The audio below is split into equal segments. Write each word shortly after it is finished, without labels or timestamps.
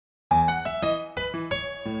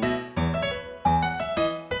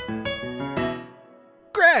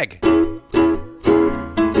Greg.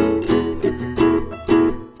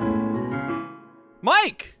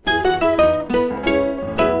 Mike.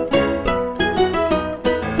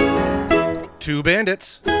 Two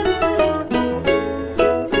bandits.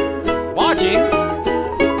 Watching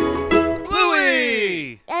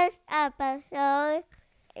Bluey. This episode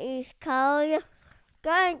is called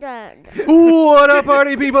Grandad. What up,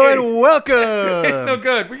 party people, and welcome. It's still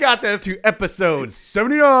good. We got this. To episode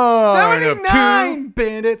 79 of 79. Two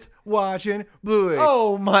Bandits Watching Bluey.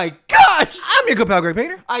 Oh my gosh! I'm your pal, Greg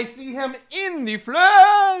Painter. I see him in the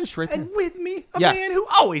flesh right there. And with me, a Yes. man who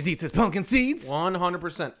always eats his pumpkin seeds.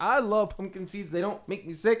 100%. I love pumpkin seeds. They don't make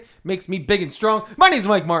me sick. Makes me big and strong. My name's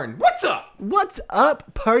Mike Martin. What's up? What's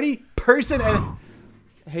up, party person? And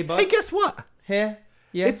Hey, bud. hey, guess what? Hey.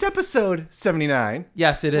 Yeah. It's episode 79.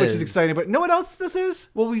 Yes, it is. Which is exciting, but know what else this is?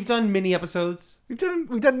 Well, we've done mini episodes, We've done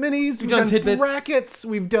minis, we've done done tidbits. brackets,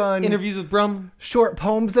 we've done interviews with Brum. short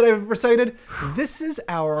poems that I've recited. This is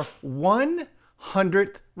our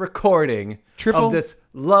 100th recording Triple of this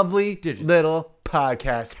lovely digits. little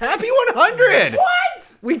podcast. Happy 100!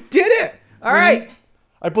 What? We did it! All right.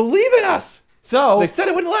 I believe in us. So, They said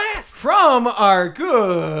it would last. from our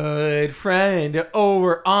good friend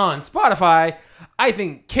over on Spotify, I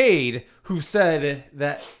think Cade, who said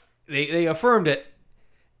that they affirmed it.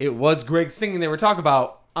 It was Greg singing they were talking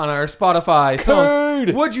about on our Spotify song.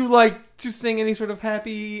 Cade! Would you like to sing any sort of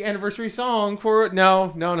happy anniversary song for it?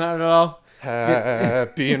 No, not at all.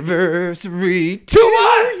 Happy anniversary to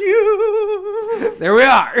us! you. There we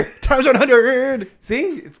are. Times 100.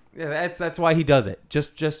 See, that's why he does it.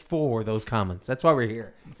 Just for those comments. That's why we're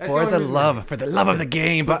here. That's For only the reason love of the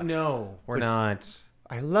game. But No, we're not.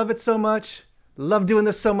 I love it so much. Love doing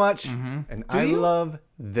this so much. Mm-hmm. And I love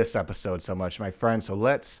this episode so much, my friend. So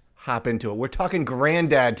let's hop into it. We're talking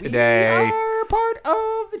Grandad today. We are part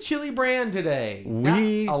of the chili brand today.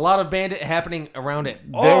 We- Not a lot of bandit happening around it.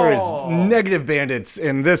 There is all negative bandits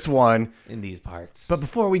in this one. in these parts. But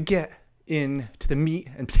before we get into the meat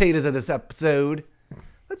and potatoes of this episode,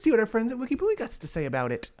 let's see what our friends at WikiBluey got to say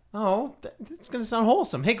about it. It's gonna sound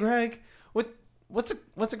wholesome. Hey, Greg, what's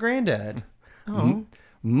a granddad? Oh,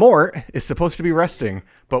 Mort is supposed to be resting,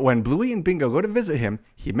 but when Bluey and Bingo go to visit him,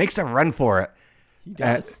 he makes a run for it. he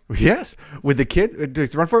does. Yes, with the kid,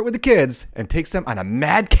 takes a run for it with the kids and takes them on a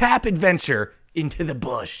madcap adventure into the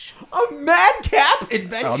bush. A madcap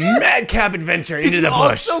adventure. A madcap adventure Did into you the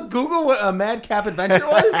bush. also Google what a madcap adventure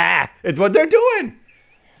was? It's what they're doing.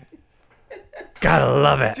 Gotta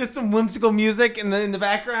love it. Just some whimsical music in the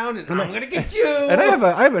background, and I'm gonna get you. And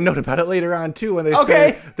I have a note about it later on too when they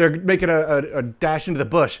Okay. say they're making a dash into the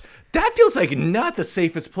bush. That feels like not the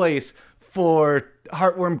safest place for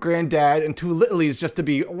Heartworm Grandad and two littlies just to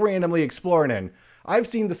be randomly exploring in. I've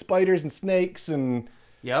seen the spiders and snakes and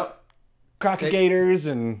Yep. crocodigators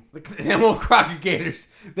and The animal crocodigators.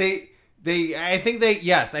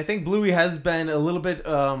 I think Bluey has been a little bit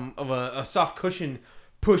of a soft cushion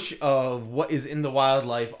push of what is in the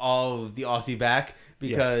wildlife of the Aussie back,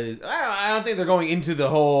 because I don't think they're going into the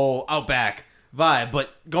whole outback vibe,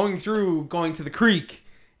 but going to the creek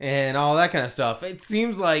and all that kind of stuff. It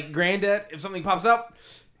seems like Grandad, if something pops up,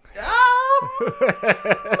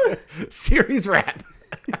 series wrap.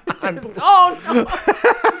 oh no,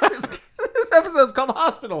 this episode's called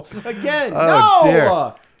Hospital again. Oh, no,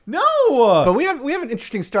 dear. no. But we have an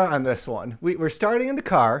interesting start on this one. We're starting in the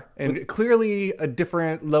car and clearly a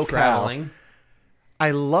different locale. Traveling.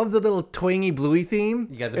 I love the little twangy Bluey theme.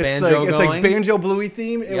 You got the It's banjo It's like going. banjo Bluey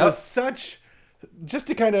theme. It Yep. was such, just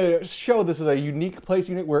to kind of show this is a unique place.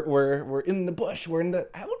 We're in the bush. We're in the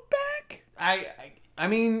outback. I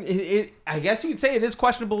mean, I guess you could say it is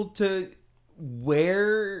questionable to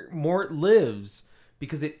where Mort lives,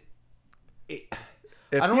 because I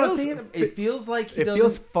don't want to say it. It feels like he It doesn't.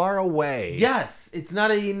 feels far away. Yes, it's not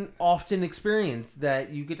an often experience that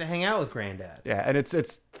you get to hang out with Grandad. Yeah, and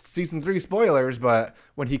it's season 3 spoilers, but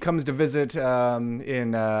when he comes to visit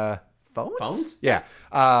in Phones? Phones? Yeah.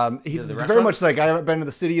 He's the very restaurant? much like, I haven't been to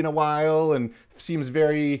the city in a while and seems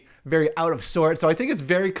very, very out of sorts. So I think it's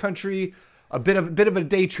very country, a bit of a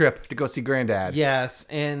day trip to go see Grandad. Yes,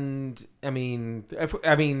 and I mean,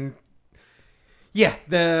 yeah,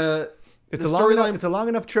 It's the a long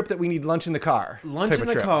enough trip that we need lunch in the car. Lunch type in of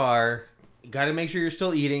the trip. car. You got to make sure you're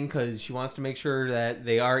still eating, because she wants to make sure that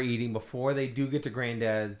they are eating before they do get to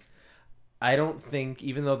Granddad's. I don't think,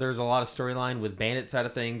 even though there's a lot of storyline with Bandit side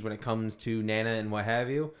of things when it comes to Nana and what have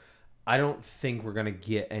you, I don't think we're going to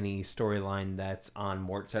get any storyline that's on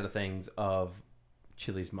Mort's side of things of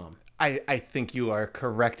Chili's mom. I think you are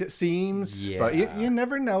correct, it seems. Yeah. But you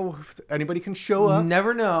never know. Anybody can show up.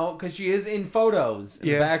 Never know, because she is in photos in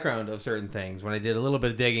Yeah. the background of certain things. When I did a little bit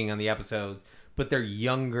of digging on the episodes, but they're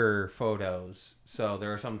younger photos, so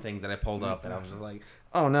there are some things that I pulled up that I was just like,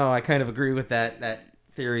 oh no, I kind of agree with that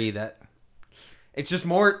theory that it's just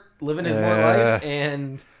more living his more life.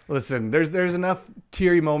 And Listen, there's enough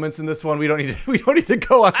teary moments in this one. We don't need to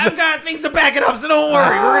go on. I've got things to back it up, so don't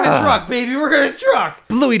worry. We're gonna truck, baby. We're gonna truck.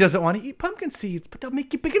 Bluey doesn't want to eat pumpkin seeds, but they'll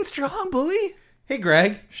make you big and strong, Bluey. Hey,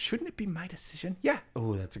 Greg. Shouldn't it be my decision? Yeah.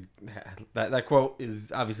 Oh, that quote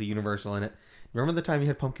is obviously universal in it. Remember the time you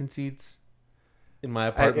had pumpkin seeds in my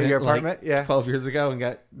apartment? In your apartment? Yeah. 12 years ago and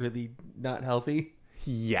got really not healthy.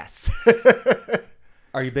 Yes.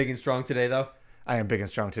 Are you big and strong today, though? I am big and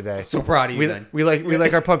strong today. So proud of you, then. We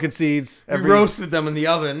like our pumpkin seeds. We roasted them in the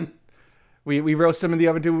oven. We roast them in the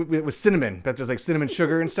oven too with cinnamon. That's just like cinnamon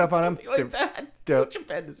sugar and stuff on them. Something like that. Such a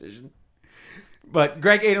bad decision. But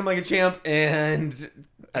Greg ate them like a champ, and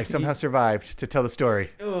I somehow survived to tell the story.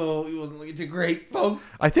 Oh, he wasn't looking too great, folks.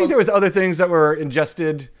 I think there was other things that were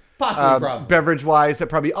ingested, Possibly, probably. beverage-wise, that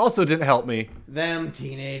probably also didn't help me. Them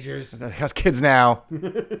teenagers. Us kids now.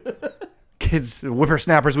 Kids,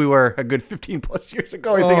 whippersnappers we were a good 15 plus years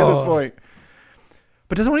ago, I think, at this point.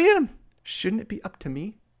 But doesn't want to eat them. Shouldn't it be up to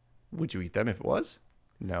me? Would you eat them if it was?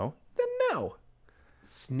 No. Then no.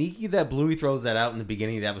 Sneaky that Bluey throws that out in the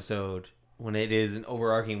beginning of the episode when it is an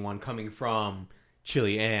overarching one coming from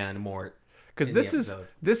Chili and Mort. Because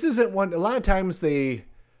this isn't one. A lot of times they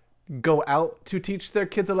go out to teach their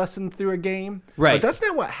kids a lesson through a game. Right. But that's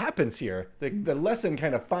not what happens here. The lesson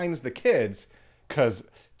kind of finds the kids because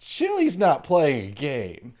Chili's not playing a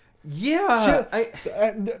game. Yeah.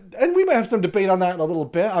 And we might have some debate on that in a little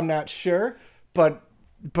bit. I'm not sure. But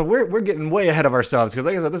we're getting way ahead of ourselves because,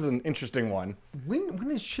 like I said, this is an interesting one. When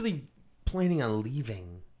is Chili planning on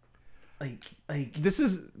leaving? Like This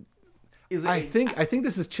is it, I think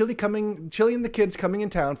this is Chili and the kids coming in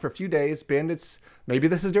town for a few days. Bandits, maybe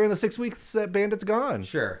this is during the 6 weeks that Bandit's gone.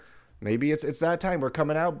 Sure. Maybe it's that time. We're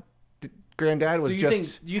coming out. Granddad was do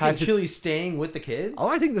you had think his- Chili's staying with the kids? Oh,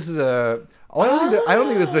 I think this is a. Oh, I don't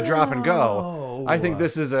think this is a drop and go. I think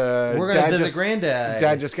this is a. We're gonna visit Granddad.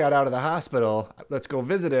 Dad just got out of the hospital. Let's go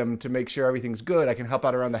visit him to make sure everything's good. I can help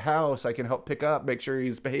out around the house. I can help pick up, make sure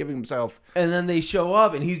he's behaving himself. And then they show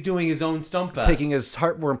up, and he's doing his own stump fest. Taking his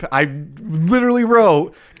heartworm. I literally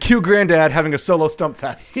wrote cue Granddad having a solo stump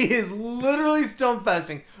fest. He is literally stump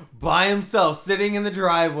festing by himself, sitting in the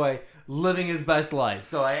driveway, living his best life.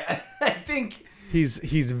 So I think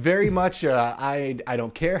He's very much I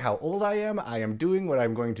don't care how old I am doing what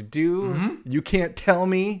I'm going to do. Mm-hmm. You can't tell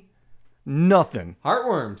me nothing.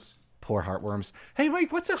 heartworms. Poor heartworms. Hey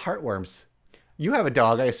Mike, what's a heartworms? You have a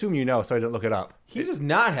dog, I assume you know, so I didn't look it up. He does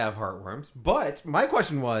not have heartworms. But my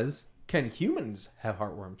question was, can humans have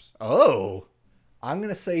heartworms? Oh, I'm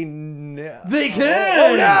gonna say no. They can.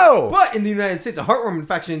 Oh no! But in the United States, a heartworm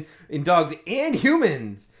infection in dogs and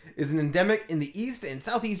humans is an endemic in the east and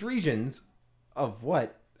southeast regions of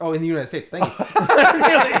what? Oh, in the United States. Thank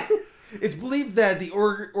you. It's believed that the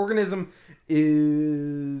organism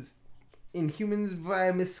is in humans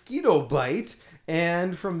via mosquito bite,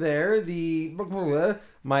 and from there the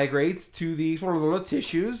migrates to the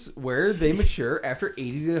tissues where they mature after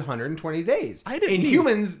 80 to 120 days. In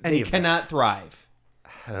humans, they cannot thrive.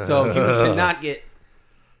 So humans cannot get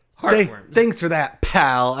heartworms. Thanks for that,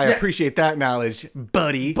 pal. I appreciate that knowledge,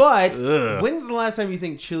 buddy. But when's the last time you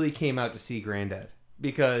think Chili came out to see Grandad?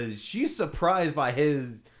 Because she's surprised by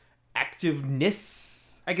his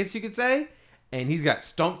activeness, I guess you could say. And he's got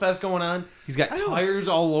Stump Fest going on. He's got tires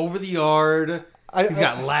all over the yard. He's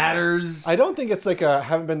got ladders. I don't think it's like a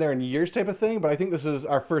haven't been there in years type of thing, but I think this is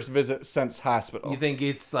our first visit since hospital. You think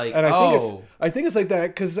it's like, and I think it's like that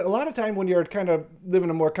because a lot of time when you're kind of living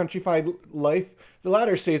a more countrified life, the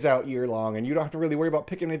ladder stays out year long, and you don't have to really worry about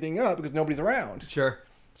picking anything up because nobody's around. Sure.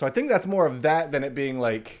 So I think that's more of that than it being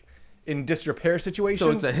like in disrepair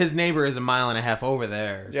situation. So his neighbor is a mile and a half over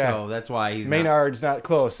there. Yeah. So that's why he's Maynard's not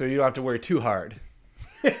close, so you don't have to worry too hard.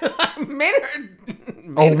 Maynard.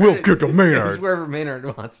 We'll get to Maynard. It's wherever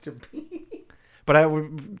Maynard wants to be. But I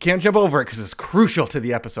can't jump over it because it's crucial to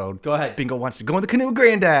the episode. Go ahead. Bingo wants to go in the canoe with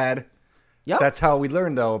Granddad. Yep. That's how we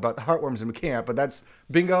learned, though, about the heartworms in camp. But that's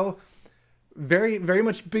Bingo. Very, very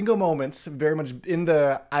much Bingo moments. Very much in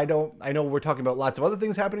the, I know we're talking about lots of other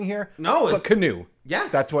things happening here. No, but canoe.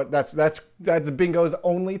 Yes. That's Bingo's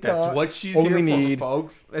only thought. That's what she's only here need. for,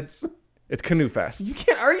 folks. It's canoe fest. You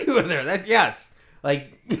can't argue with her. Yes.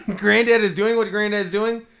 Like, Granddad is doing what Granddad's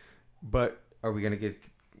doing, but we're gonna get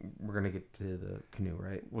to the canoe,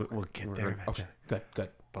 right? We'll get there eventually. Okay, good.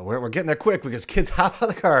 But we're getting there quick because kids hop out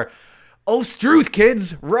of the car. Oh, Struth,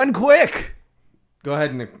 kids, run quick! Go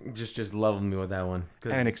ahead and just level me with that one.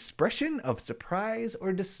 An expression of surprise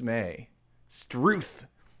or dismay. Struth.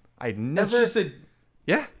 I never... That's just a...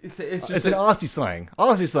 Yeah? It's It's an Aussie slang.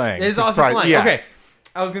 Aussie slang. It's For Aussie surprise. slang. Yes. Okay.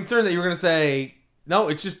 I was concerned that you were going to say, no,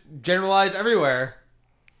 it's just generalized everywhere.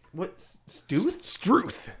 What? Stuth?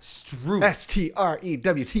 Struth. Struth.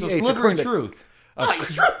 S-T-R-E-W-T-H. So slippery truth. Oh, you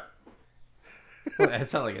struth. Well, that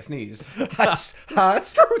sounded like a sneeze. Struth.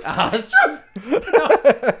 Struth.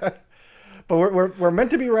 But we're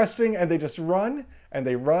meant to be resting, and they just run, and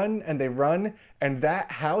they run, and they run, and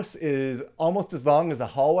that house is almost as long as the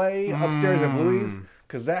hallway upstairs at Bluey's,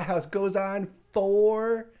 because that house goes on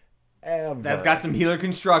forever. That's got some healer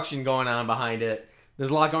construction going on behind it. There's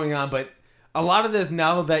a lot going on, but a lot of this,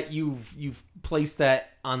 now that you've placed that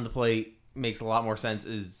on the plate, makes a lot more sense.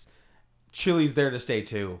 Is Chili's there to stay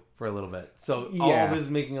too for a little bit, so all of this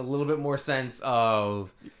is making a little bit more sense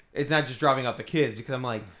of it's not just dropping off the kids, because I'm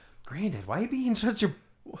like, Grandad, why are you being such a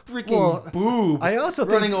freaking boob? I also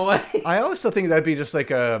running away. I also think that'd be just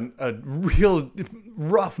like a real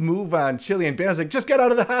rough move on Chili and Band's like, just get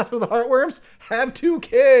out of the house with the heartworms. Have 2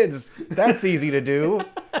 kids. That's easy to do.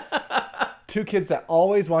 2 kids that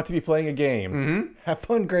always want to be playing a game. Mm-hmm. Have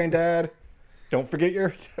fun, Granddad. Don't forget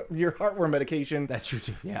your heartworm medication. That's true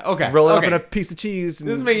too. Yeah. Okay. Roll it up in a piece of cheese.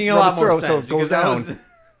 This is making a lot more sense so it goes down.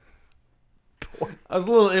 I was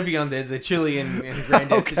a little iffy on the Chili and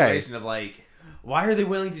Grandad situation of like, why are they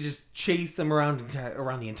willing to just chase them around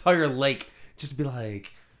the entire lake just to be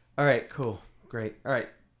like, all right, cool, great, all right,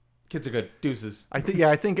 kids are good, deuces. I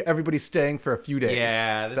think everybody's staying for a few days.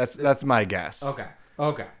 Yeah, that's my guess.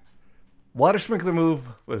 Okay. Water sprinkler move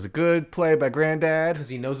was a good play by Grandad. Because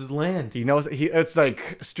he knows his land. He knows it's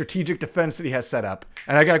like strategic defense that he has set up.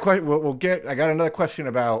 And I got a question. I got another question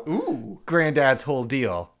about Granddad's whole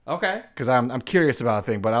deal. Okay. Because I'm curious about a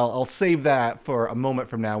thing, but I'll save that for a moment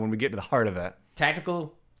from now when we get to the heart of it.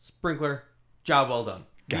 Tactical sprinkler, job well done.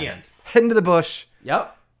 The end. Head into the bush.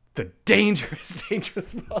 Yep. The dangerous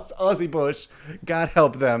Aussie bush. God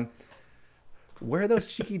help them. Where are those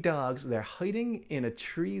cheeky dogs? They're hiding in a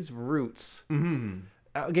tree's roots.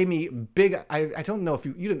 Mm-hmm. Gave me big... I don't know if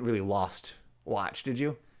you didn't really Lost watch, did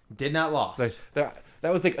you? Did not Lost. Like, that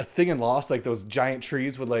was like a thing in Lost, like those giant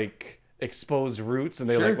trees with like exposed roots, and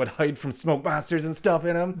they like would hide from smoke monsters and stuff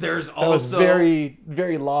in them. There's that also... was very,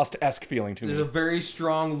 very Lost-esque feeling to me. There's a very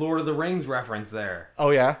strong Lord of the Rings reference there. Oh,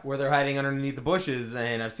 yeah? Where they're hiding underneath the bushes,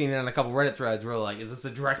 and I've seen it on a couple Reddit threads where like, is this a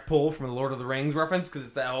direct pull from the Lord of the Rings reference? Because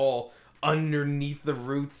it's that whole... underneath the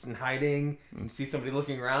roots and hiding and see somebody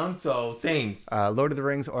looking around. So sames. Lord of the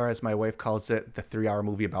Rings, or as my wife calls it, the 3-hour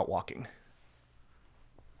movie about walking.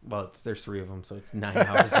 Well, there's 3 of them, so it's 9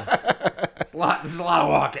 hours. It's a lot. There's a lot of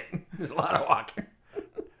walking. There's a lot of walking.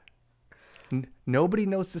 Nobody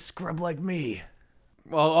knows the scrub like me.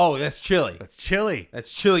 Well, that's Chili. That's Chili.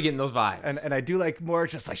 That's Chili getting those vibes. And I do like more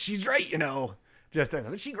just like, she's right, you know. Just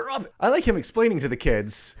she grew up. I like him explaining to the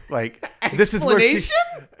kids, like, this is where she's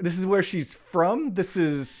from. This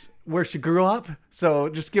is where she grew up. So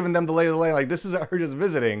just giving them the lay of the land, like, this is her just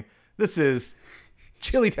visiting. This is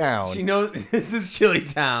Chili Town. She knows this is Chili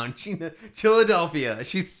Town. Philadelphia.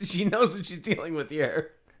 She knows what she's dealing with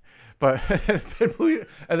here. But and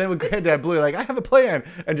then with Granddad Blue, like, I have a plan,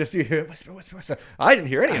 and just you hear whisper. I didn't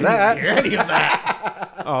hear any of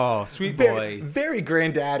that. Oh, sweet boy. Very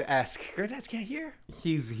Granddad-esque. Granddads can't hear.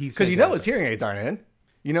 He's because you know his hearing aids aren't in.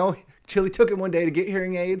 You know, Chili took him one day to get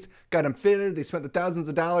hearing aids, got him fitted. They spent the thousands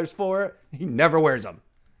of dollars for it. He never wears them.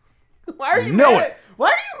 Why are you mad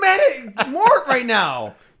at Mort right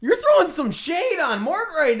now? You're throwing some shade on Mort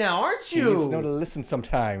right now, aren't you? He needs to know to listen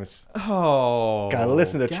sometimes. Oh. Gotta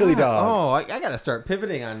listen to Chili Dog. Oh, I gotta start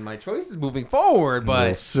pivoting on my choices moving forward, but...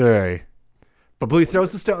 We'll see. But Bluey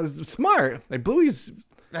throws the stone. Smart. Like, Bluey's...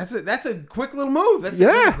 That's a quick little move. That's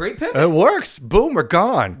a great pivot. It works. Boom, we're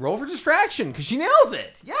gone. Roll for distraction, because she nails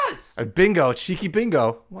it. Yes. Bingo. Cheeky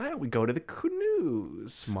bingo. Why don't we go to the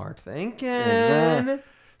canoes? Smart thinking. Exactly.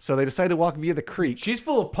 So they decide to walk via the creek. She's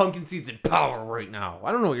full of pumpkin seeds and power right now.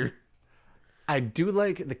 I don't know what you're... I do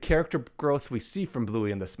like the character growth we see from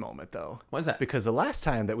Bluey in this moment, though. What's that? Because the last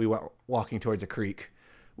time that we went walking towards a creek,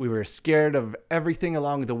 we were scared of everything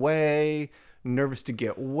along the way, nervous to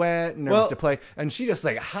get wet, nervous to play. And she just,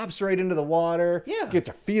 like, hops right into the water, gets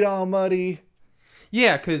her feet all muddy.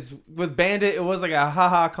 Yeah, because with Bandit, it was like a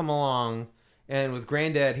ha-ha, come along. And with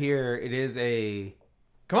Grandad here, it is a,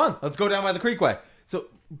 come on, let's go down by the creekway. So...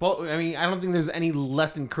 But I mean, I don't think there's any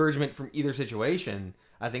less encouragement from either situation.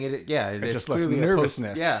 I think it just less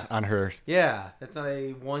nervousness on her. Yeah, it's not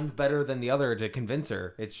one's better than the other to convince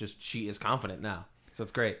her. It's just she is confident now. So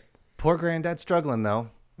it's great. Poor Granddad's struggling, though.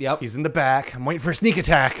 Yep. He's in the back. I'm waiting for a sneak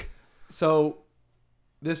attack. So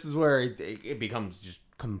this is where it becomes just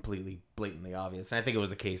completely blatantly obvious. And I think it was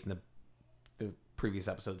the case in the previous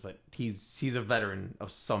episodes, but he's a veteran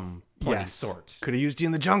of some bloody sort. Could have used you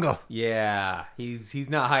in the jungle. Yeah. He's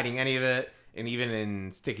not hiding any of it. And even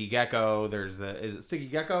in Sticky Gecko, is it Sticky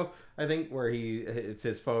Gecko, I think, where it's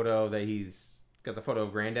his photo that he's got the photo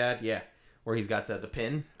of Grandad. Yeah. Where he's got the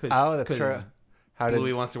pin. Oh, that's true.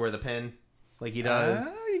 Bluey wants to wear the pin like he does.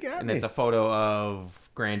 Oh, you got me. It's a photo of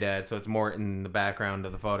Grandad, so it's more in the background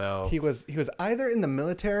of the photo. He was either in the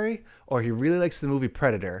military or he really likes the movie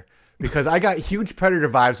Predator. Because I got huge Predator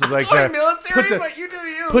vibes. With like I'm military, but you do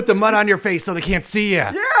you. Put the mud on your face so they can't see you.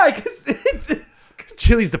 Yeah, because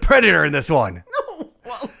Chili's the Predator in this one. No,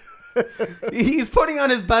 well, he's putting on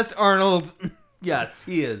his best Arnold. Yes,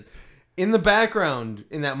 he is. In the background,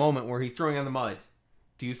 in that moment where he's throwing on the mud,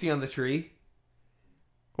 do you see on the tree?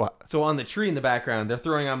 What? So on the tree in the background, they're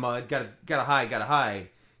throwing on mud. Gotta hide,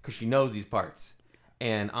 because she knows these parts.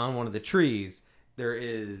 And on one of the trees, there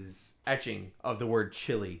is etching of the word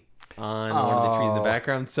chili on one of the trees in the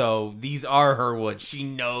background. So these are her woods. She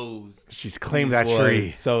knows. She's claimed that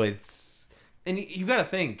tree. So it's... And you got to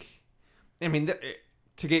think, I mean,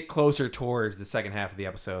 to get closer towards the second half of the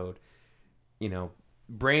episode,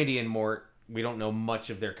 Brandy and Mort, we don't know much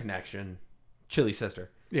of their connection. Chili's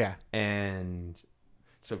sister. Yeah. And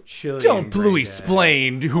so Chili. Don't Bluey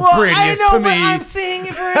explain who Brandy is to me. But I'm saying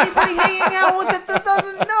it for anybody hanging out with it that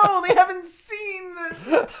doesn't know. They haven't seen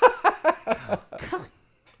this.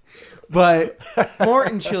 But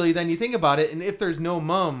Mort and Chili, then you think about it, and if there's no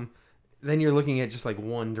mom, then you're looking at just like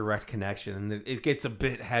one direct connection, and it gets a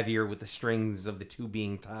bit heavier with the strings of the two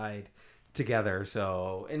being tied together.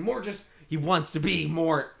 So, and Mort he wants to be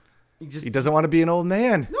Mort. He doesn't want to be an old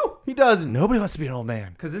man. No, he doesn't. Nobody wants to be an old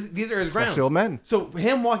man. Because these are his Especially grounds. old men. So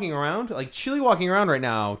him walking around, like Chili walking around right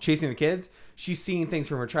now, chasing the kids, she's seeing things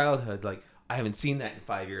from her childhood. Like, I haven't seen that in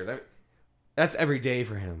 5 years. That's every day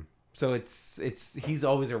for him. So he's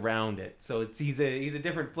always around it. So he's a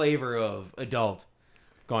different flavor of adult,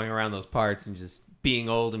 going around those parts and just being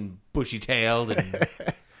old and bushy tailed and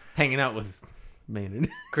hanging out with Maynard.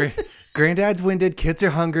 Granddad's winded, kids are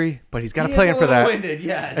hungry, but he's got a plan for that. Winded,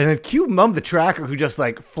 yes. And then cute Mum the Tracker, who just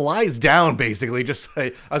like flies down basically. Just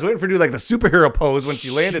like I was waiting for her to do like the superhero pose when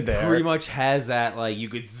she landed there. Pretty much has that, like, you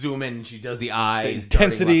could zoom in and she does the eyes, the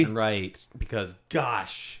intensity, left and right, because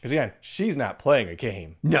gosh, because again, she's not playing a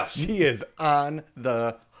game. No, she is on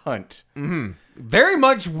the hunt. Mm-hmm. Very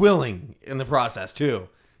much willing in the process too.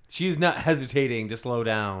 She's not hesitating to slow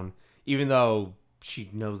down, even though she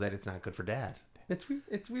knows that it's not good for Dad.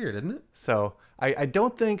 It's weird, isn't it? So I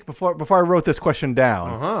don't think before I wrote this question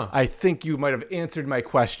down, I think you might have answered my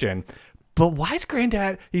question. But why is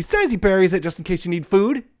Granddad? He says he buries it just in case you need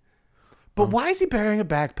food. But why is he burying a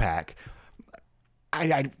backpack?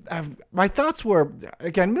 My thoughts were,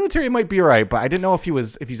 again, military might be right, but I didn't know if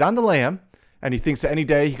he's on the lam and he thinks that any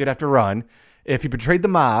day he could have to run, if he betrayed the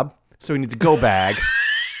mob, so he needs a go bag.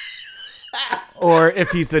 Or if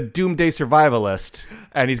he's a doomsday survivalist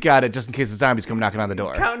and he's got it just in case the zombies come knocking on the door.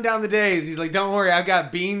 He's counting down the days. He's like, don't worry, I've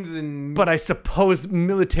got beans and... But I suppose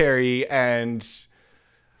military and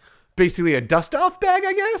basically a dust-off bag,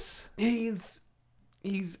 I guess?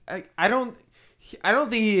 I don't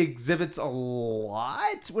think he exhibits a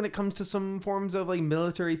lot when it comes to some forms of like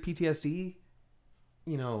military PTSD,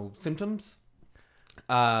 symptoms.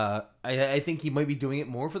 I think he might be doing it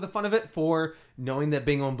more for the fun of it, for knowing that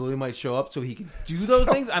Bingo and Bluey might show up so he can do those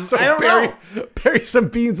things. I don't know. Bury some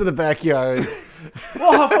beans in the backyard.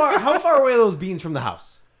 Well, how far away are those beans from the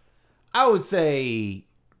house? I would say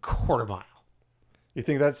quarter mile. You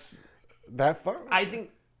think that's that far? I think.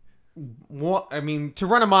 To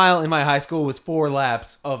run a mile in my high school was 4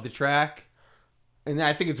 laps of the track. And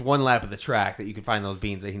I think it's 1 lap of the track that you can find those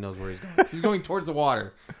beans that he knows where he's going. He's going towards the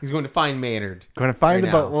water. He's going to find Maynard. Going to find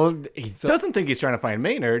the boat. Well, he doesn't think he's trying to find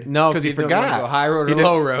Maynard. No, because he forgot. Go high road or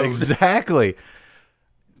low road. Exactly.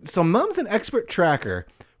 So Mom's an expert tracker,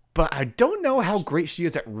 but I don't know how great she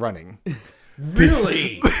is at running.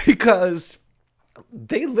 Really? Because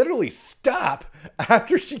they literally stop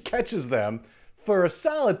after she catches them for a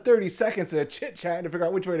solid 30 seconds of chit-chat to figure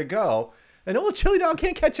out which way to go. And old Chili Dog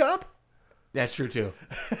can't catch up. That's true, too.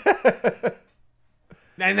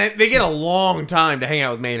 And they get a long time to hang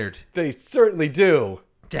out with Maynard. They certainly do.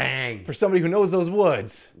 Dang. For somebody who knows those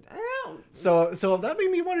woods. So that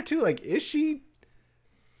made me wonder, too, like, is she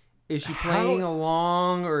Is she playing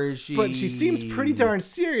along, or is she? But she seems pretty darn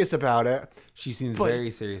serious about it. She seems But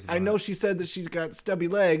very serious about I know it. she said that she's got stubby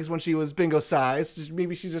legs when she was bingo sized.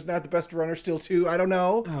 Maybe she's just not the best runner still, too. I don't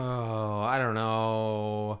know. Oh, I don't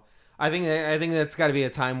know. I think that's got to be a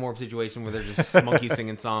time warp situation where they're just monkeys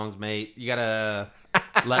singing songs, mate. You gotta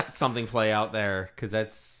let something play out there, because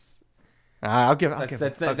that's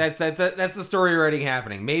the story writing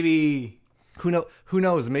happening. Maybe Who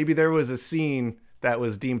knows? Maybe there was a scene that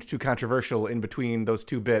was deemed too controversial in between those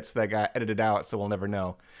two bits that got edited out, so we'll never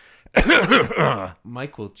know.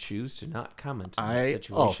 Mike will choose to not comment on that I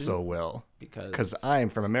situation. also will, because I'm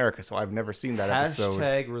from America, so I've never seen that episode.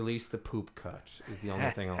 Hashtag release the poop cut is the only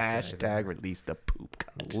thing I'll say. Hashtag release the poop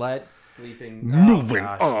cut. Let sleeping. Moving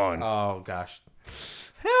gosh. on. Oh gosh.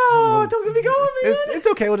 Oh, don't get me going, man. It's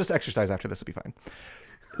okay. We'll just exercise after this. It'll be fine.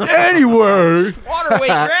 Anyway. Water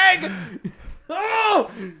weight, Greg. Oh,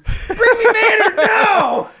 bring me Maynard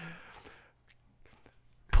now.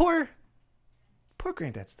 Poor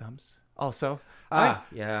Granddad's thumbs. Also,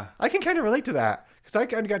 yeah. I can kind of relate to that because I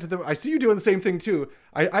kind of got to I see you doing the same thing too.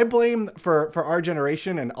 I blame for our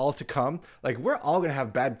generation and all to come. Like we're all gonna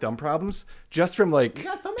have bad thumb problems just from like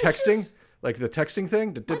texting, issues? like the texting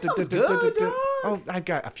thing. thumb's good, dog. Oh, I've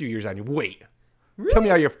got a few years on you. Wait, tell me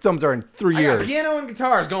how your thumbs are in 3 I got years. piano and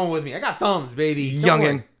guitars going with me. I got thumbs, baby. Don't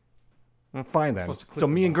Youngin. worry. Well, fine then. Supposed to click So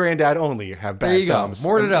me them and Granddad only have bad There you thumbs. go.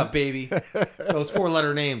 Moored it up, baby. Those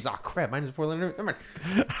 4-letter names. Oh, crap. Mine is a 4-letter name. Never mind.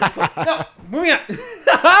 No, moving on.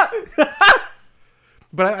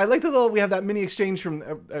 But I like the little, we have that mini exchange from,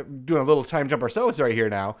 doing a little time jump ourselves right here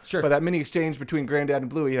now. Sure. But that mini exchange between Granddad and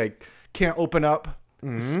Bluey, like, can't open up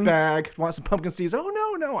this bag, want some pumpkin seeds. Oh,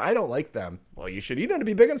 no, I don't like them. Well, you should eat them to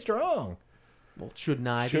be big and strong. Well, shouldn't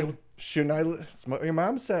I? Shouldn't I? It's what your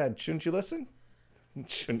mom said. Shouldn't you listen?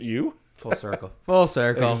 Shouldn't you? Full circle. Full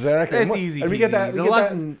circle. Exactly. It's easy. And we peasy. get that. The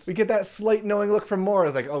lessons. We get that slight knowing look from Moore.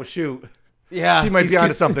 It's like, oh shoot, Yeah. she might be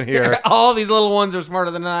onto something here. All these little ones are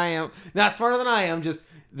smarter than I am. Not smarter than I am. Just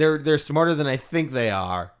they're smarter than I think they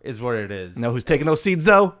are. Is what it is. Know who's taking those seeds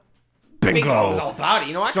though? Bingo's Bingo. all about it.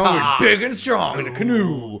 You know what? Strong, big and strong in a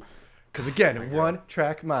canoe. Because again, one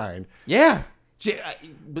track mind. Yeah.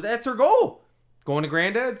 But that's her goal. Going to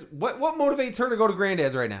Granddad's. What motivates her to go to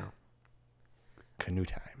Granddad's right now? Canoe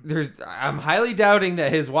time. I'm highly doubting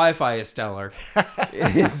that his Wi-Fi is stellar.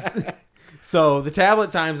 So the tablet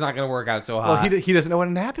time's not going to work out so hot. Well, he doesn't know what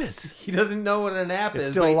a nap is. He doesn't know what an app is.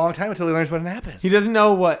 It's still a long time until he learns what a nap is. He doesn't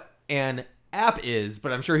know what an app is,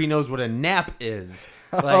 but I'm sure he knows what a nap is.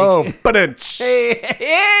 Like, Oh, but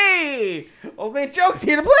hey, old man jokes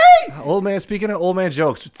here to play. old man. Speaking of old man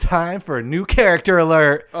jokes, time for a new character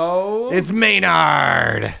alert. Oh, It's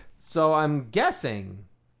Maynard. so I'm guessing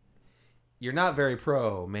you're not very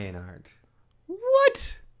pro Maynard.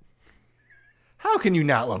 What? How can you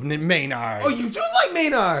not love Maynard? Oh, you do like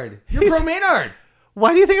Maynard. You're pro Maynard.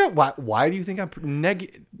 Why do you think? Why do you think I'm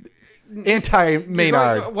anti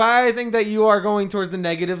Maynard? Why I think that you are going towards the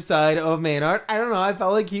negative side of Maynard. I don't know. I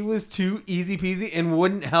felt like he was too easy peasy and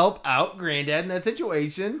wouldn't help out Granddad in that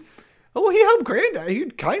situation. Oh, he helped Granddad. He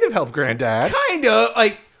kind of helped Granddad. Kind of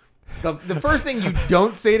like the first thing you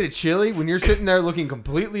don't say to Chili when you're sitting there looking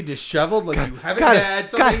completely disheveled, like you haven't had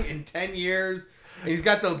something in 10 years, and he's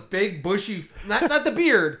got the big bushy, not the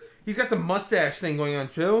beard, he's got the mustache thing going on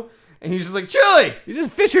too, and he's just like, Chili, He's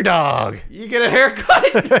just Fisher Dog. you get a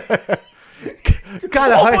haircut.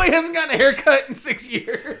 Old boy hasn't gotten a haircut in 6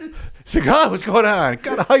 years. So, God, what's going on?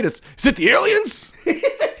 Gotta hide us. Is it the aliens? Is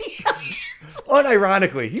it the aliens?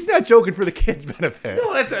 Unironically, he's not joking for the kids' benefit.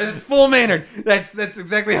 No, that's full Maynard. That's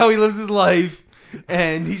exactly how he lives his life,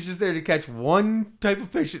 and he's just there to catch one type of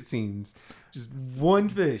fish. It seems, just one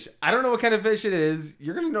fish. I don't know what kind of fish it is.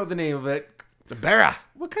 You're gonna know the name of it. It's a barra.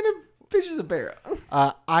 What kind of fish is a barra?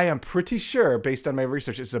 I am pretty sure, based on my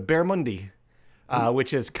research, it's a barramundi,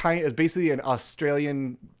 which is basically an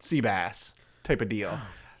Australian sea bass type of deal.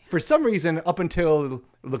 For some reason, up until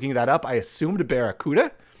looking that up, I assumed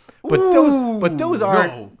barracuda. But those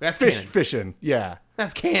aren't that's fishing. Yeah.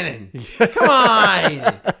 That's canon. Come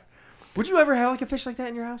on. Would you ever have like a fish like that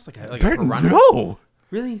in your house, like a piranha? No.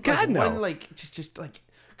 Really? God, like no. One, like just like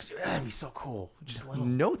that'd be so cool. Just a little.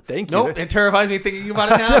 No, thank you. Nope. It terrifies me thinking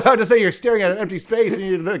about it now. I'm about to say you're staring at an empty space and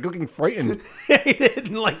you're like, looking frightened. I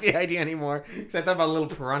didn't like the idea anymore because I thought about a little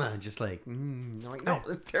piranha and just like, like no,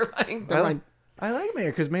 it's terrifying. I like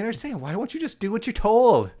Maynard because Maynard's saying, why won't you just do what you're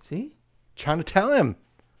told? See? Trying to tell him.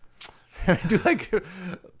 And I do like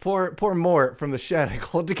poor Mort from the shed. Like,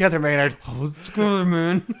 hold together, Maynard. Hold together,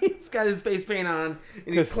 man. He's got his face paint on,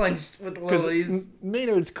 and he's clenched with the lilies.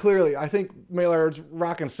 Maynard's clearly, I think Maynard's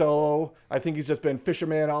rocking solo. I think he's just been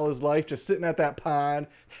fisherman all his life, just sitting at that pond,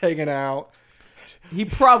 hanging out. He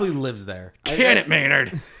probably lives there. Can it,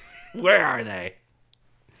 Maynard? Where are they?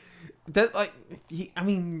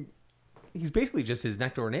 He's basically just his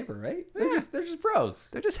next door neighbor, right? They're just bros.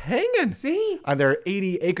 They're just hanging. See? On their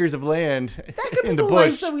 80 acres of land That could in be the the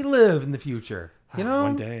life bush. that we live in the future. You know?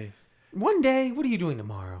 One day. One day, what are you doing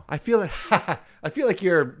tomorrow? I feel like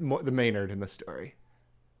you're the Maynard in the story.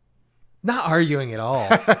 Not arguing at all.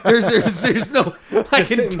 There's no. I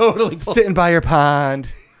can totally sitting by your pond,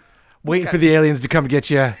 waiting for the aliens to come get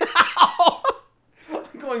you.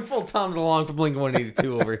 I'm going full Tom DeLonge from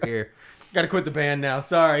Blink-182 over here. Got to quit the band now.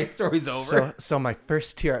 Sorry, story's over. So my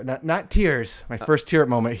first tear, not tears, my first tear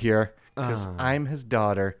moment here, because I'm his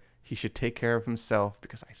daughter. He should take care of himself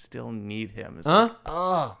because I still need him. I'm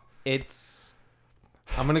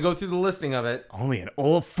gonna go through the listing of it. Only an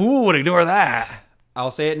old fool would ignore that. I'll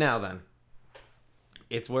say it now then.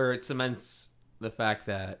 It's where it cements the fact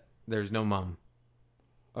that there's no mom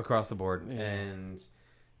across the board, and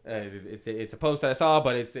it's a post that I saw,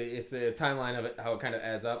 but it's a timeline of it, how it kind of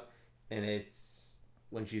adds up. And it's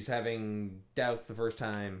when she's having doubts the first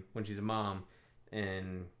time when she's a mom,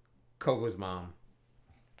 and Coco's mom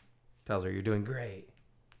tells her, "You're doing great."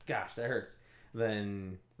 Gosh, that hurts.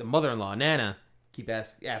 Then the mother-in-law, Nana, keep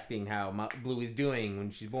asking how Bluey's doing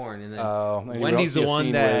when she's born, and then Wendy's the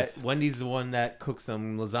one that cooks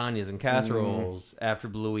some lasagnas and casseroles after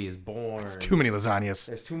Bluey is born. It's too many lasagnas.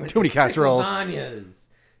 There's too many casseroles. Lasagnas.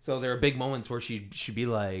 So there are big moments where she should be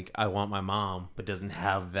like, "I want my mom," but doesn't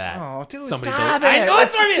have that. Oh, dude, Somebody stop goes, it! I know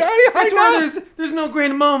that's what I mean. That's why there's no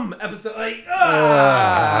grandmom episode. Like,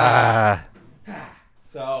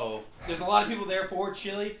 So there's a lot of people there for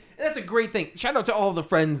Chili, and that's a great thing. Shout out to all the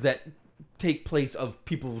friends that take place of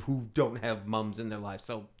people who don't have mums in their lives.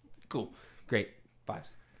 So cool, great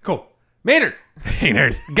vibes. Cool, Maynard,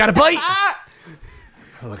 got a bite.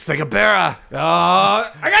 Looks like a bear. I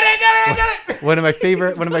got it. One of my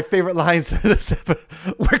favorite lines of this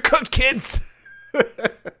episode. We're cooked, kids.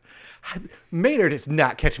 Maynard is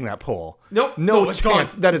not catching that pole. Nope. No it's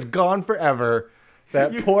chance. gone. That is gone forever.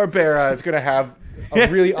 That poor Bera is going to have a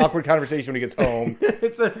really awkward conversation when he gets home.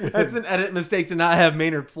 It's an edit mistake to not have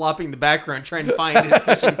Maynard flopping the background trying to find his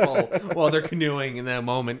fishing pole while they're canoeing in that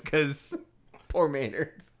moment, because poor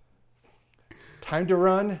Maynard. Time to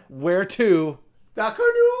run. Where to? The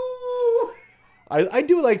canoe. I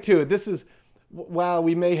do like to. This is, while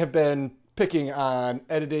we may have been picking on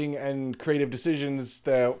editing and creative decisions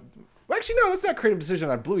that, well, actually no, that's not creative decision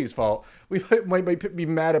on Bluey's fault. We might be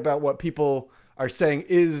mad about what people are saying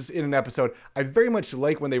is in an episode. I very much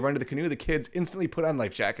like when they run to the canoe, the kids instantly put on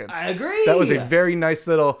life jackets. I agree. That was a very nice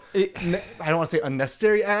little, I don't want to say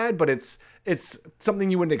unnecessary ad, but it's something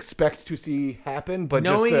you wouldn't expect to see happen, but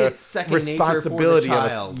knowing just it's the second responsibility nature for the of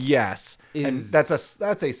child it. Yes. And is- that's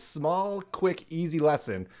a small, quick, easy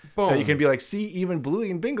lesson that you can be like, see, even Bluey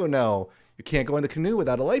and Bingo know you can't go in the canoe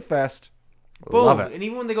without a life vest. Boom. Love it. And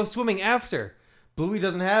even when they go swimming after, Bluey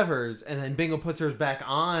doesn't have hers, and then Bingo puts hers back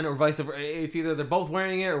on, or vice versa. It's either they're both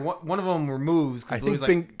wearing it, or one of them removes, because Bluey's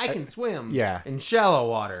like, I can swim in shallow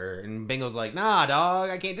water. And Bingo's like, nah, dog,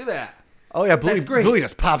 I can't do that. Oh, yeah, Bluey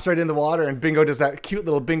just pops right in the water, and Bingo does that cute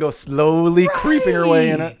little Bingo slowly creeping her way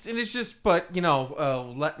in it. And it's just, but,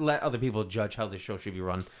 let other people judge how this show should be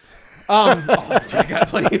run. I got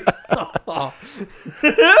plenty.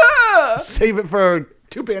 Save it for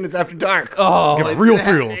Two Bandits After Dark. Oh, give it real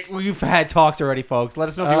feels. We've had talks already, folks. Let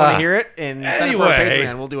us know if you want to hear it. And sign up for our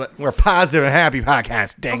Patreon. We'll do it. We're a positive and happy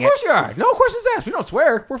podcast. Dang it. Of course you are. No questions asked. We don't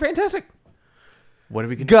swear. We're fantastic. What are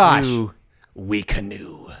we going to do? We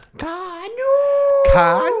canoe. Canoe.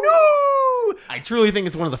 I truly think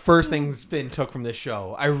it's one of the first things Finn took from this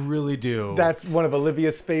show. I really do. That's one of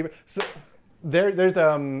Olivia's favorite. So there's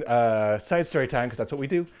side story time, because that's what we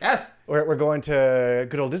do. Yes. We're going to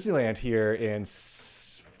good old Disneyland here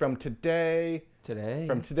from today.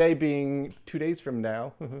 From today being 2 days from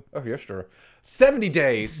now. Oh, yes, sure. 70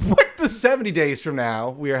 days. What? 70 days from now,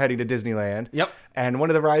 we are heading to Disneyland. Yep. And one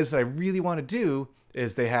of the rides that I really want to do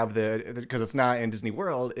is they have because it's not in Disney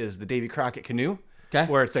World, is the Davy Crockett canoe. Okay.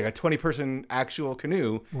 Where it's like a 20-person actual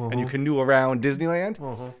canoe, and you canoe around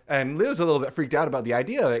Disneyland. And Liv's a little bit freaked out about the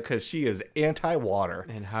idea of it because she is anti-water.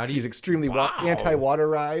 And how do you... She's extremely anti-water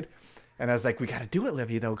ride. And I was like, we got to do it,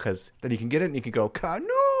 Livy, though, because then you can get it and you can go, canoe,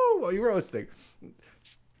 while you're roasting.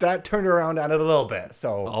 That turned her around on it a little bit.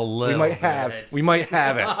 So we might have it.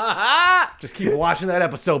 Just keep watching that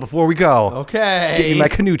episode before we go. Okay. Get me my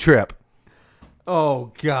canoe trip.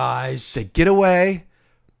 Oh gosh. They get away,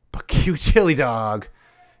 but cute chili dog.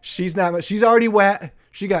 She's already wet.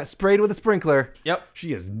 She got sprayed with a sprinkler. Yep.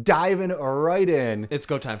 She is diving right in. It's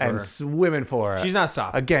go time for and her. swimming for it. She's not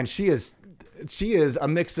stopping. Again, she is a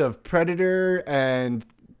mix of Predator and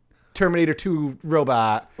Terminator 2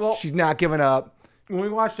 robot. Well, she's not giving up. When we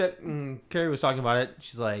watched it, Carrie was talking about it.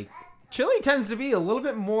 She's like, Chili tends to be a little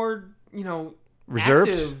bit more,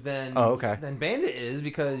 Reserved active than Bandit is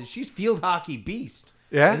because she's field hockey beast.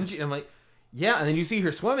 Yeah. And I'm like, yeah. And then you see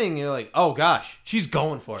her swimming, and you're like, oh gosh, she's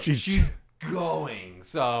going for it. She's going.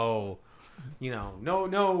 So,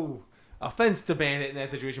 no offense to Bandit in that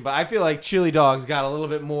situation, but I feel like Chili Dog's got a little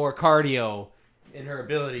bit more cardio in her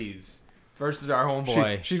abilities versus our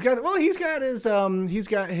homeboy. He's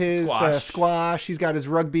got his squash. He's got his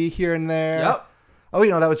rugby here and there. Yep.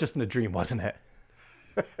 Oh, that was just in a dream, wasn't it?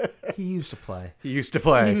 He used to play.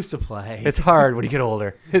 It's hard when you get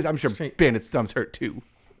older. I'm sure Bandit's thumbs hurt too.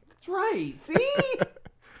 That's right. See?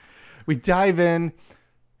 We dive in.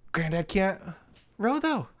 Grandad can't row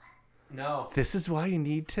though. No. This is why you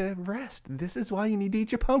need to rest. This is why you need to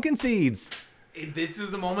eat your pumpkin seeds. This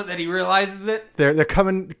is the moment that he realizes it. They're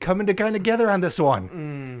coming to kind of together on this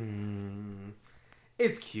one.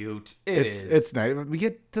 It's cute. It's nice. We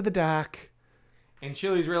get to the dock. And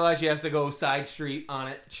Chili's realized she has to go side street on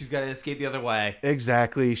it. She's got to escape the other way.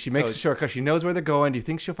 Exactly. She makes a shortcut. She knows where they're going. Do you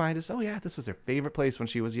think she'll find us? Oh, yeah, this was her favorite place when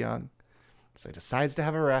she was young. So she decides to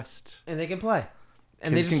have a rest. And they can play.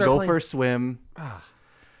 And Kids they can go for a swim.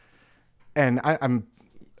 And I'm...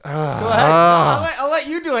 Go ahead. I'll let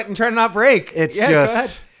you do it and try to not break. It's just... Go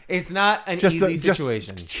ahead. It's not an easy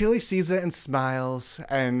situation. Chili sees it and smiles.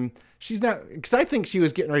 And she's not... Because I think she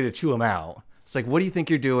was getting ready to chew him out. It's like, what do you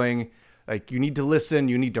think you're doing? Like, you need to listen,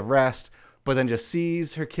 you need to rest, but then just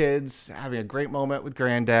sees her kids having a great moment with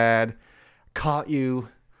Grandad. Caught you.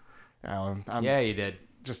 Yeah, you did.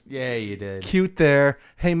 You did. Cute there.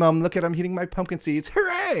 Hey, Mom, look at I'm eating my pumpkin seeds.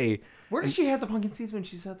 Hooray! Where did she have the pumpkin seeds when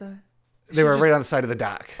she said that? They were right on the side of the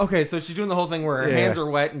dock. Okay, so she's doing the whole thing where her hands are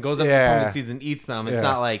wet and goes up to the pumpkin seeds and eats them. It's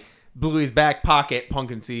not like Bluey's back pocket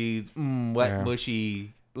pumpkin seeds, wet,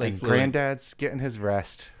 mushy. Like Granddad's getting his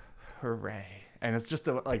rest. Hooray. And it's just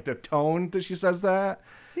the tone that she says that.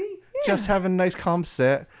 See? Yeah. Just having a nice calm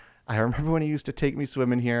sit. I remember when he used to take me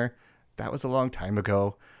swimming here. That was a long time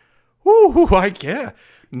ago. Woo,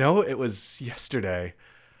 No, it was yesterday.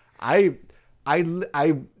 I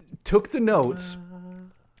took the notes.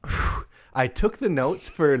 I took the notes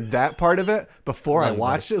for that part of it before I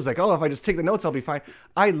watched it. It was like, oh, if I just take the notes, I'll be fine.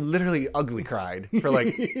 I literally ugly cried for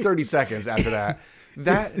like 30 seconds after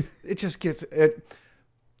that. It just gets it.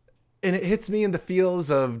 And it hits me in the feels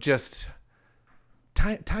of just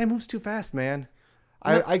time moves too fast, man.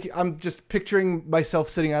 I'm just picturing myself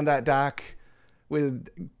sitting on that dock with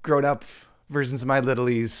grown-up versions of my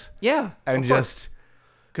littlies. Yeah. And just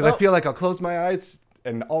because I feel like I'll close my eyes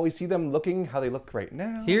and always see them looking how they look right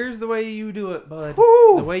now. Here's the way you do it, bud.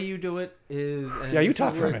 Woo! The way you do it is... Yeah, you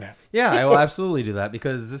talk for a minute. Yeah, I will absolutely do that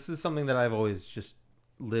because this is something that I've always just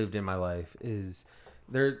lived in my life is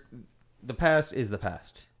the past is the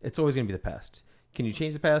past. It's always going to be the past. Can you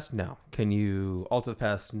change the past? No. Can you alter the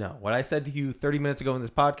past? No. What I said to you 30 minutes ago in this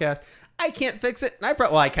podcast, I can't fix it. And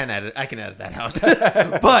I can edit that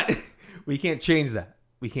out. But we can't change that.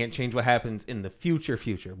 We can't change what happens in the future.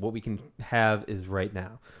 What we can have is right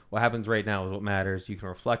now. What happens right now is what matters. You can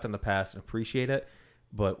reflect on the past and appreciate it.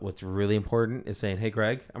 But what's really important is saying, hey,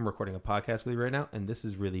 Greg, I'm recording a podcast with you right now, and this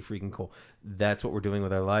is really freaking cool. That's what we're doing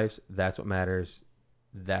with our lives. That's what matters.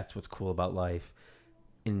 That's what's cool about life.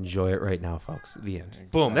 Enjoy it right now, folks. The end. Exactly.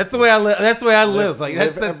 Boom. That's the way I live. That's the way I live. Like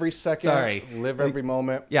live every second. Sorry. Live every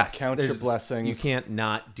moment. Yes. Count your blessings. You can't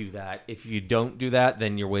not do that. If you don't do that,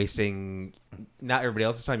 then you're wasting not everybody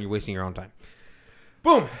else's time. You're wasting your own time.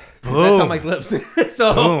 Boom. That's how Mike lives.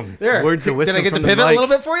 So boom. There. Words of wisdom. Did I get from to pivot a little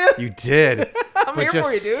bit for you? You did. I'm here just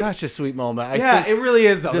for you, dude. Such a sweet moment. It really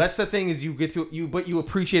is though. That's the thing is you get to but you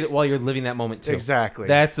appreciate it while you're living that moment too. Exactly.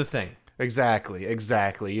 That's the thing. Exactly.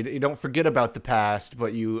 You don't forget about the past,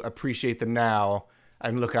 but you appreciate the now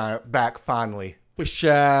and look on it back fondly. For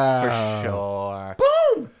sure.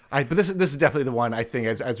 Boom. But this is definitely the one I think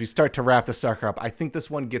as we start to wrap the sucker up. I think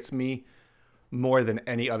this one gets me more than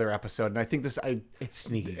any other episode, and I think it's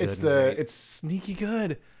sneaky. It's sneaky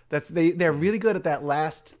good. They're really good at that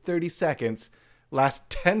last 30 seconds, last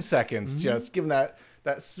 10 seconds, just giving that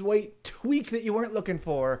slight tweak that you weren't looking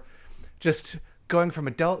for, just. Going from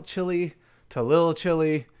adult Chili to little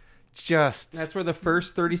Chili, that's where the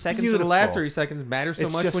first 30 seconds or the last 30 seconds matter so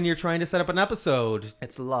much when you're trying to set up an episode.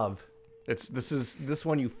 It's love. This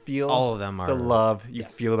one you feel all of them are the love. You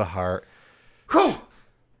feel the heart. Whew.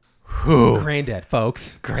 Grandad,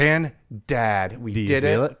 folks. Granddad. We did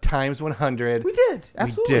feel it times 100. We did.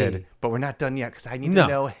 Absolutely. We did. But we're not done yet because I need to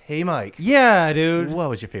know, hey, Mike. Yeah, dude. What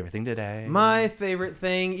was your favorite thing today? My favorite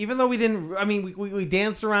thing, even though we didn't, I mean, we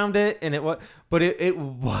danced around it, and it was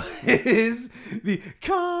the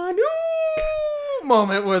canoe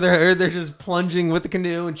moment where they're just plunging with the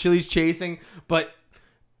canoe and Chili's chasing. But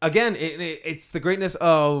again, it's the greatness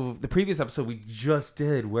of the previous episode we just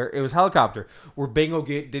did, where it was helicopter, where Bingo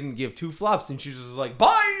didn't give two flops, and she was just like,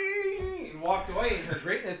 bye, and walked away. And her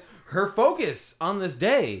greatness, her focus on this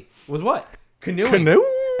day was what? Canoeing.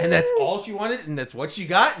 And that's all she wanted, and that's what she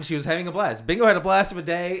got, and she was having a blast. Bingo had a blast of a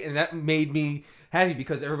day, and that made me happy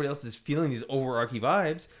because everybody else is feeling these overarching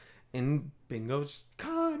vibes, and Bingo's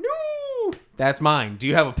canoe. That's mine. Do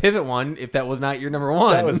you have a pivot one if that was not your number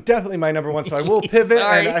one? That was definitely my number one, so I will pivot.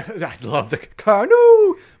 Sorry. And I love the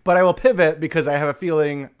canoe, but I will pivot because I have a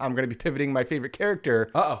feeling I'm going to be pivoting my favorite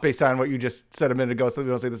character based on what you just said a minute ago, so we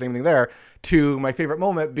don't say the same thing there, to my favorite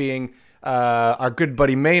moment being our good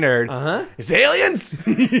buddy Maynard. Is aliens.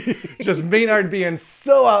 Just Maynard being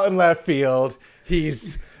so out in left field.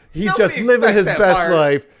 He's just living his best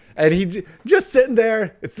life. And he just sitting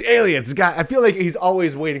there. It's the aliens. I feel like he's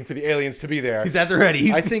always waiting for the aliens to be there. He's at the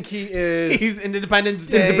ready. I think he is. He's Independence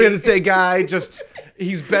Day. Independence Day guy.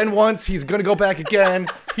 He's been once. He's going to go back again.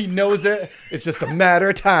 He knows it. It's just a matter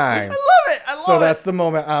of time. I love it. So that's the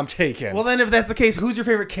moment I'm taking. Well, then if that's the case, who's your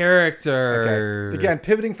favorite character? Okay. Again,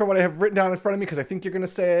 pivoting from what I have written down in front of me, because I think you're going to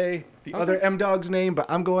say the other M-Dog's name, but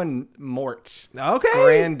I'm going Mort. Okay.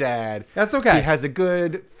 Granddad. That's okay. He has a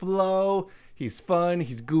good flow. He's fun.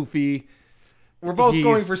 He's goofy. We're both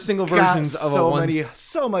going for single versions of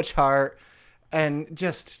so much heart, and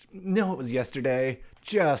just know it was yesterday.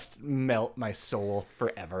 Just melt my soul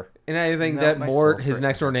forever. And I think that Mort, his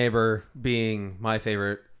next door neighbor, being my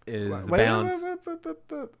favorite, is the balance.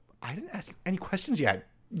 I didn't ask you any questions yet,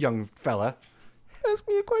 young fella. Ask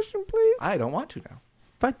me a question, please. I don't want to now.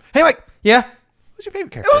 Fine. Hey, Mike. Yeah. What's your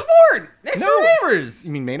favorite character? It was Mort. Next door neighbors.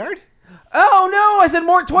 You mean Maynard? Oh, no. I said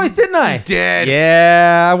Mort twice, didn't I? You did.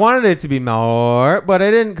 Yeah. I wanted it to be Mort, but I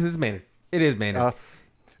didn't because it's Maynard. It is Maynard.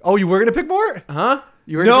 You were going to pick Mort? Huh? I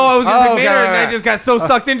was going to pick Maynard, and I just got so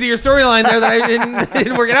sucked into your storyline there that I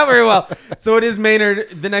didn't work it out very well. So it is Maynard.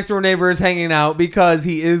 The next door neighbor is hanging out because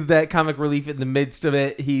he is that comic relief in the midst of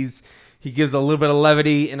it. He gives a little bit of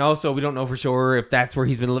levity, and also we don't know for sure if that's where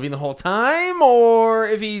he's been living the whole time or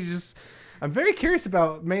if he's... I'm very curious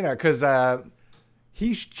about Maynard because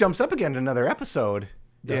he jumps up again in another episode.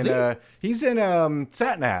 Does he? He's in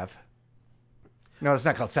Satnav. No, it's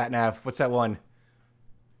not called Satnav. What's that one?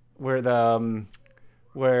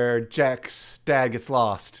 Where Jack's dad gets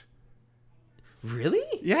lost. Really?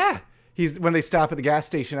 Yeah. He's when they stop at the gas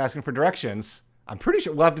station asking for directions. I'm pretty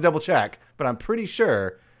sure. We'll have to double check, but I'm pretty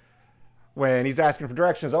sure when he's asking for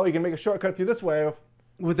directions, you can make a shortcut through this way.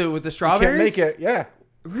 With the strawberries? You can't make it. Yeah.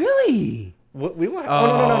 Really? We will.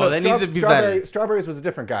 No. That needs to be better. Strawberries was a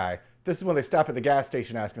different guy. This is when they stop at the gas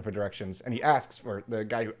station asking for directions, and he asks for the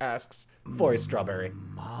guy who asks for a strawberry.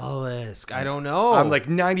 Mollusk. I don't know. I'm like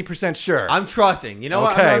 90% sure. I'm trusting. You know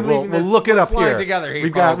what? Okay, we'll look it up here. Together we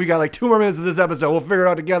got like 2 more minutes of this episode. We'll figure it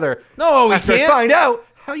out together. No, we after can't. I find out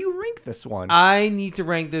how you rank this one. I need to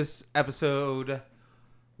rank this episode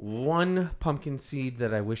 1 pumpkin seed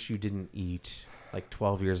that I wish you didn't eat like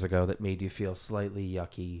 12 years ago that made you feel slightly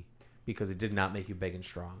yucky because it did not make you big and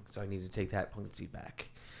strong. So I need to take that pumpkin seed back.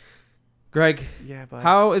 Greg,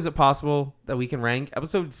 how is it possible that we can rank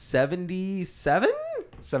episode 77?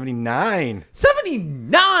 79.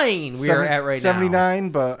 79 we are at right 79, now.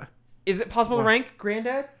 But... Is it possible to rank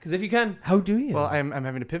Grandad? Because if you can, how do you? Well, I'm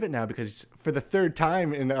having to pivot now because for the third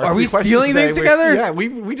time in our Are we stealing today, things together? Yeah,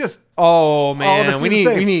 we just... Oh, man. We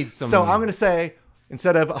need some... So I'm going to say,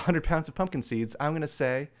 instead of 100 pounds of pumpkin seeds, I'm going to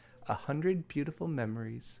say 100 beautiful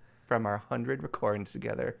memories from our 100 recordings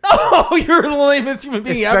together. Oh, you're the lamest human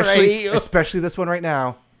being ever. I hate you. Especially this one right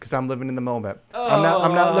now, because I'm living in the moment. Oh,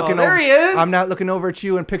 I'm not looking there he is. I'm not looking over at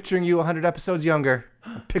you and picturing you 100 episodes younger.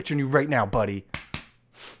 I'm picturing you right now, buddy.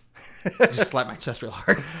 Just slap my chest real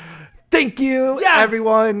hard. Thank you,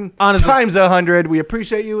 everyone. Honestly. Times 100. We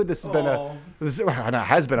appreciate you. This has been a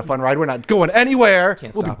fun ride. We're not going anywhere.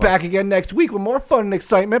 We'll be back again next week with more fun and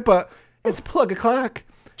excitement, but it's plug o'clock.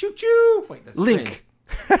 Choo choo. Wait, that's Link.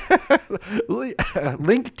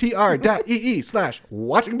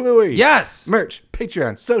 linktr.ee/watchingbluey. Yes. Merch,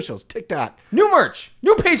 Patreon, socials, TikTok. New merch.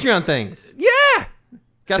 New Patreon things. Yeah.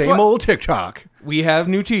 Same old TikTok. We have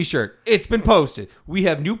new t-shirt. It's been posted. We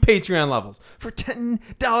have new Patreon levels. For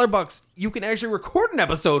 $10 bucks, you can actually record an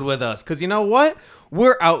episode with us. Because you know what?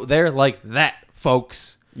 We're out there like that,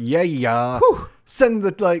 folks. Yeah. Whew. send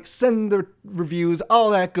the likes, send the reviews, all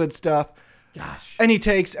that good stuff. Gosh. Any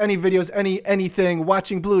takes, any videos, anything,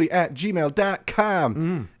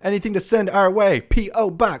 watchingbluey@gmail.com. Anything to send our way, P.O.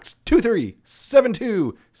 Box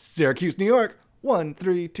 2372, Syracuse, New York,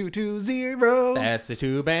 13220. That's the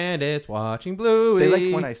two bandits watching Bluey. They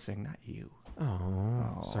like when I sing, not you.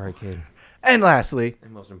 Oh, sorry, kid. And lastly,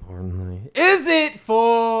 And most importantly, is it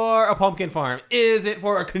for a pumpkin farm? Is it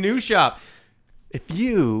for a canoe shop? if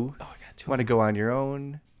you want to go on your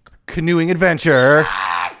own canoeing adventure,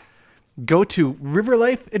 go to River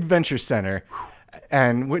Life Adventure Center.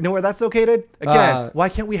 And we know where that's located? Again, why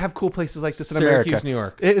can't we have cool places like this in America? Syracuse, New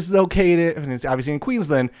York. It is located, and it's obviously in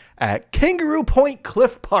Queensland, at Kangaroo Point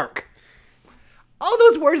Cliff Park. All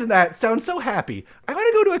those words in that sound so happy. I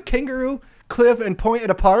want to go to a kangaroo cliff and point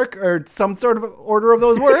at a park, or some sort of order of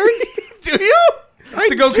those words. Do you?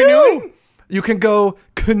 To go do. canoeing? You can go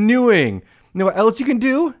canoeing. You know what else you can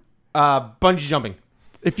do? Bungee jumping.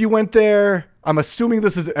 If you went there, I'm assuming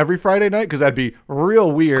this is every Friday night, because that'd be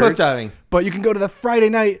real weird. Cliff diving. But you can go to the Friday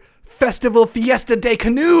night Festival Fiesta de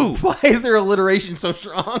Canoe. Why is their alliteration so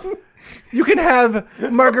strong? You can have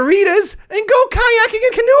margaritas and go kayaking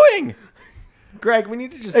and canoeing. Greg, we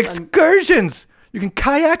need to just... Excursions. You can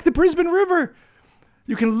kayak the Brisbane River.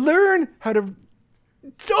 You can learn how to...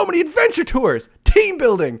 So many adventure tours. Team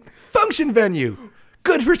building. Function venue.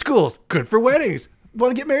 Good for schools. Good for weddings.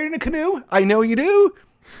 Want to get married in a canoe? I know you do.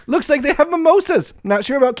 Looks like they have mimosas. Not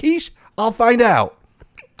sure about quiche? I'll find out.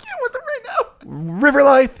 Get with them right now.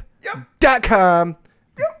 Riverlife.com.au.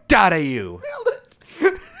 Nailed it.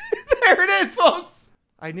 There it is, folks.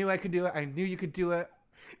 I knew I could do it. I knew you could do it.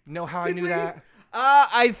 Know how I knew that?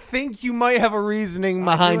 I think you might have a reasoning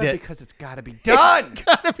behind I knew it. because it's got to be done. It's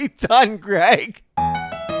gotta be done, Greg.